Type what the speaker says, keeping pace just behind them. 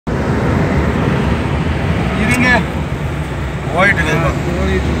போயிட்டு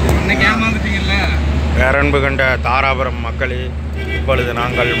இன்னைக்கு ஏமாந்துட்டீங்கல்ல. பேரன்பு கண்ட தாராபுரம் மக்களே, இப்பொழுது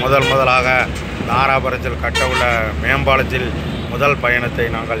நாங்கள் முதலாக தாராபுரத்தில் கட்டவுள்ள மேம்பாலத்தில் முதல் பயணத்தை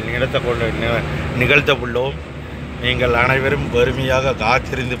நாங்கள் நிகழ்த்த உள்ளோம். நீங்கள் அனைவரும் வறுமையாக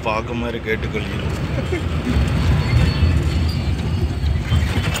காத்திருந்து பார்க்குமாறு கேட்டுக்கொள்கிறோம்.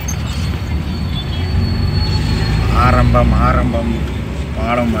 ஆரம்பம்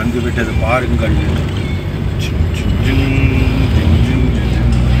பாலம் வந்துவிட்டது பாருங்கள்.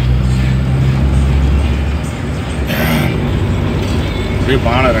 அப்படியே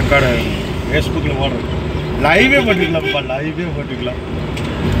பாலம் ரெக்கார்டு ஃபேஸ்புக்கில் போடுறோம். லைவே போட்டுக்கலாம்.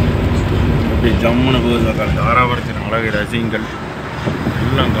 அப்படி ஜம்முன்னு போகுது. தாராபுரத்தின் அழகை ரசிங்கள்,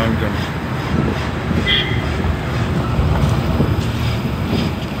 எல்லாம் காமிக்கணும்.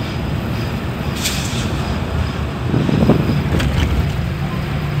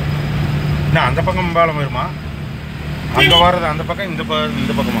 என்ன அந்த பக்கம் பாலம் வருமா? அங்கே வர்றது அந்த பக்கம்,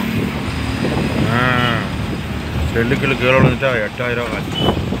 இந்த பக்கமா? செல்லுக்களுக்கு எவ்வளோ வந்துட்டா? 8000 காசு.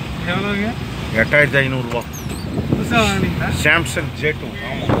 எவ்வளோங்க? 8500 புதுசாக வாங்கினீங்களா? Samsung J2.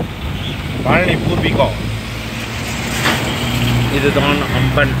 ஆமாம், பழனி பூர்விகா. இதுதான்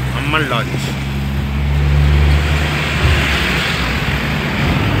அம்மன் லாட்ஜ்.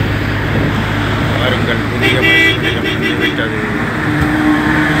 பாருங்கள், புதிய மையம் விட்டது.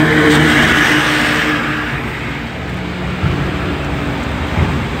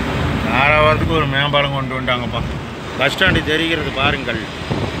 தாராபுரத்துக்கு ஒரு மேம்பாலம் கொண்டு வந்துட்டாங்கப்பா. பஸ் ஸ்டாண்டு தெரிகிறது பாருங்கள்.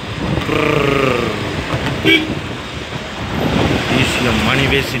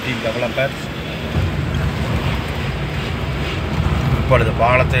 யூனிவர்சிட்டி டெவலப்பர்ஸ் இப்பொழுது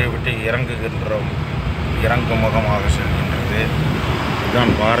பாலத்தை விட்டு இறங்கும் முகமாக செல்கின்றது.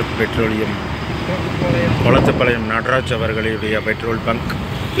 இதுதான் பாரத் பெட்ரோலியம் குளத்துப்பாளையம் நடராஜ் அவர்களுடைய பெட்ரோல் பங்க்.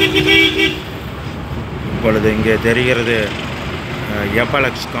 இப்பொழுது இங்கே தெரிகிறது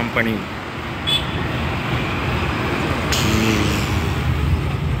எபலக்ஸ் கம்பெனி.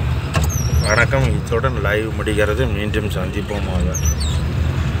 வணக்கம், இத்துடன் லைவ் முடிகிறது. மீண்டும் சந்திப்போமாக.